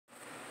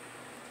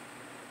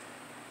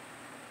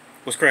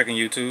What's cracking,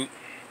 YouTube?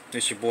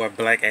 It's your boy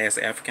Black Ass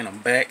African. I'm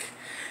back.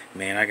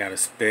 Man, I got a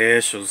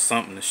special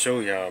something to show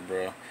y'all,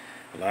 bro.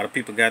 A lot of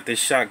people got this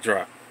shock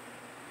drop.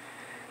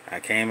 I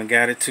came and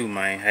got it too,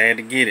 man. I had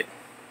to get it.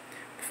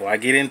 Before I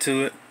get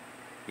into it,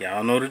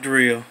 y'all know the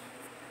drill.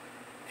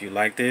 If you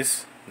like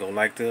this, go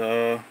like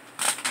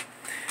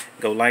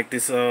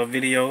this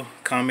video.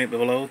 Comment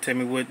below. Tell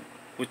me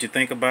what you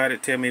think about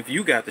it. Tell me if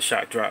you got the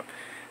shock drop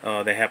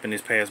that happened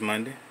this past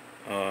Monday.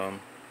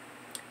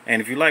 And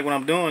if you like what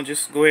I'm doing,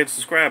 just go ahead and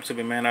subscribe to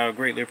me, man. I would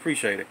greatly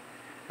appreciate it.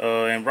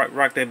 And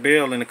rock that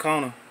bell in the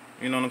corner.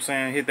 You know what I'm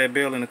saying? Hit that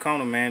bell in the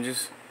corner, man.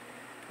 Just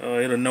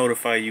it'll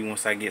notify you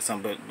once I get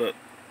something. But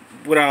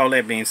with all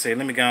that being said,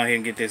 let me go ahead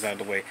and get this out of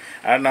the way.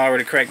 I done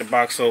already cracked the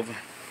box open,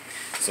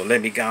 so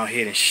let me go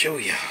ahead and show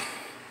y'all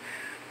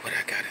what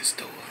I got in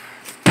store.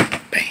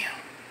 Bam.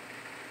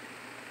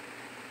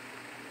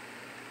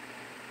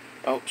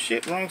 Oh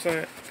shit, wrong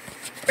side.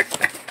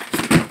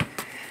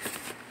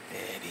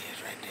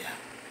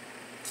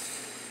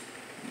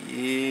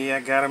 Yeah, I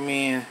got them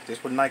in.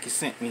 That's what Nike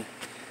sent me.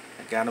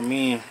 I got them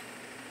in.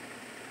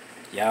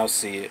 Y'all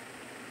see it.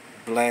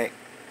 Black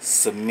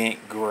cement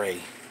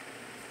gray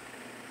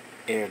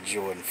Air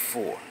Jordan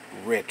 4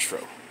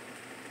 retro.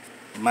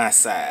 My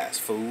size,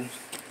 fool.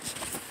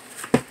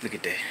 Look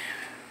at that.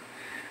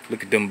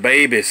 Look at them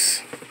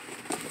babies.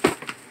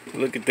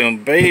 Look at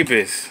them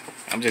babies.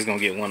 I'm just gonna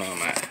get one of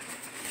them out.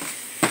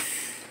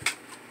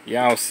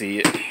 Y'all see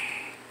it.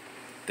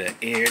 The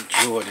Air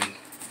Jordan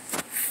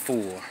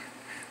 4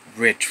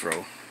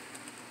 retro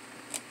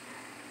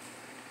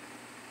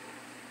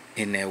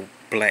in that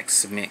black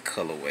cement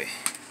colorway.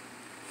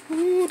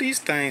 Ooh, these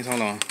things,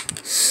 hold on.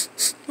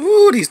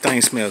 Ooh, these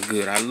things smell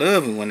good. I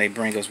love it when they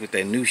bring us with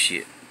that new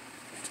shit.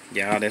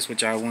 Y'all, that's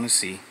what y'all want to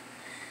see.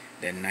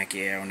 That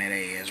Nike Air on that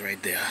ass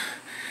right there.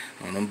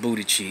 On them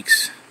booty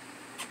cheeks.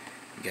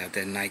 Got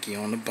that Nike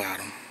on the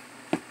bottom.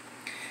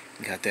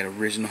 Got that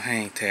original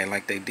hang tag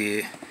like they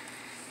did.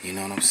 You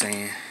know what I'm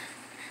saying?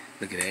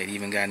 Look at that.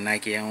 Even got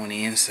Nike on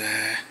the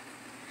inside.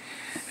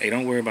 Hey,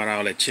 don't worry about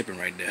all that chipping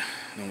right there.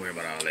 Don't worry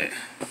about all that.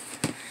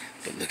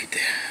 But look at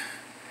that.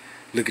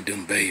 Look at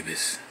them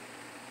babies.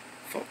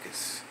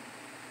 Focus.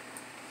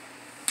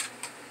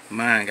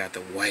 Mine got the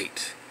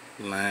white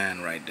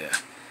line right there.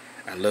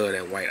 I love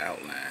that white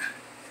outline.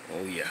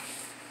 Oh yeah.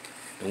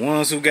 The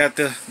ones who got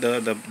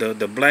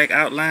the black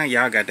outline,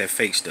 y'all got that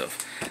fake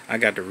stuff. I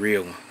got the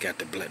real one. Got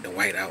the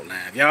white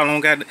outline. If y'all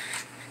don't got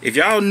if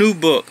y'all new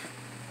book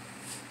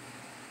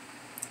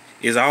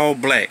is all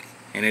black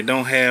and it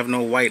don't have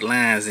no white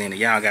lines in it,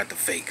 y'all got the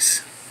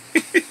fakes.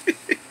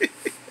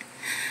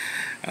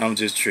 I'm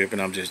just tripping.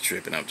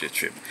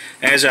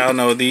 As y'all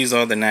know, these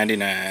are the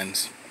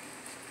 99s.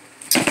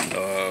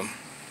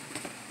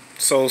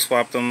 Soul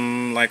swapped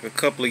them like a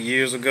couple of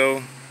years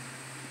ago.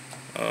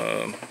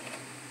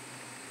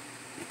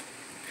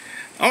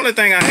 Only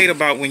thing I hate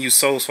about when you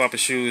soul swap a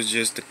shoe is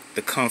just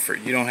the comfort.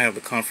 You don't have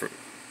the comfort.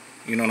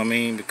 You know what I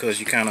mean? Because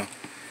you kind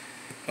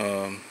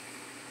of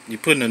you're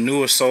putting a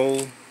newer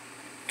sole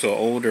to an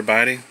older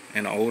body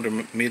and an older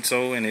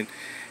midsole, and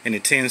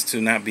it tends to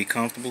not be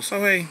comfortable.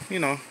 So hey, you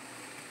know,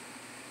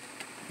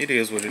 it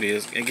is what it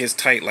is. It gets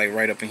tight like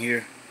right up in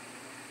here,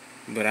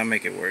 but I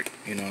make it work.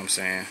 You know what I'm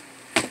saying?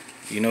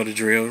 You know the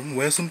drill.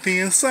 Wear some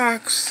thin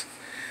socks.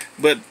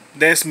 But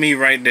that's me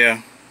right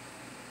there.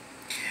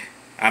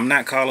 I'm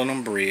not calling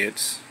them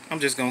breads.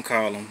 I'm just gonna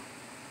call them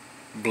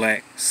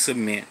black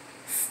cement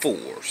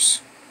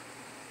 4s.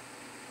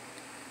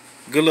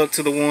 Good luck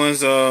to the ones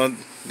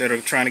that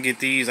are trying to get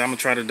these. I'm gonna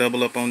try to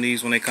double up on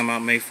these when they come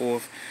out May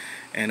 4th.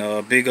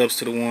 And big ups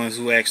to the ones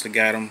who actually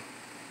got them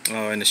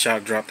in the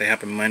shock drop that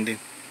happened Monday.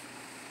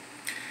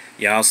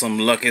 Y'all some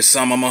lucky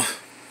some of them.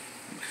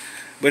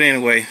 But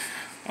anyway,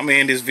 I'm gonna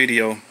end this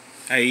video.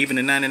 Hey, even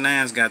the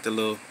 99s got the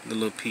little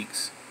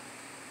peaks.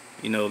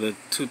 You know, the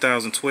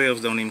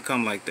 2012s don't even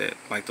come like that,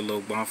 like the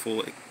little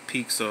waffle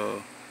peaks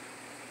or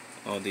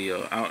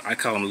the I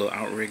call them little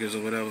outriggers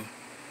or whatever.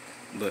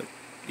 But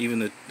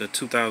even the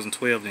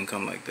 2012 didn't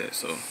come like that.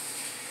 So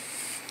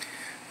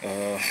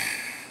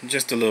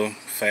just a little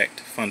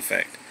fun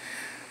fact.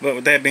 But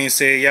with that being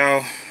said,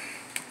 y'all,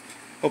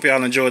 hope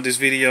y'all enjoyed this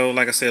video.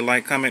 Like I said,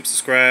 like, comment,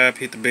 subscribe,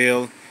 hit the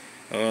bell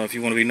if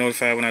you want to be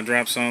notified when I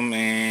drop some.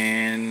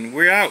 And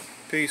we're out.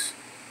 Peace.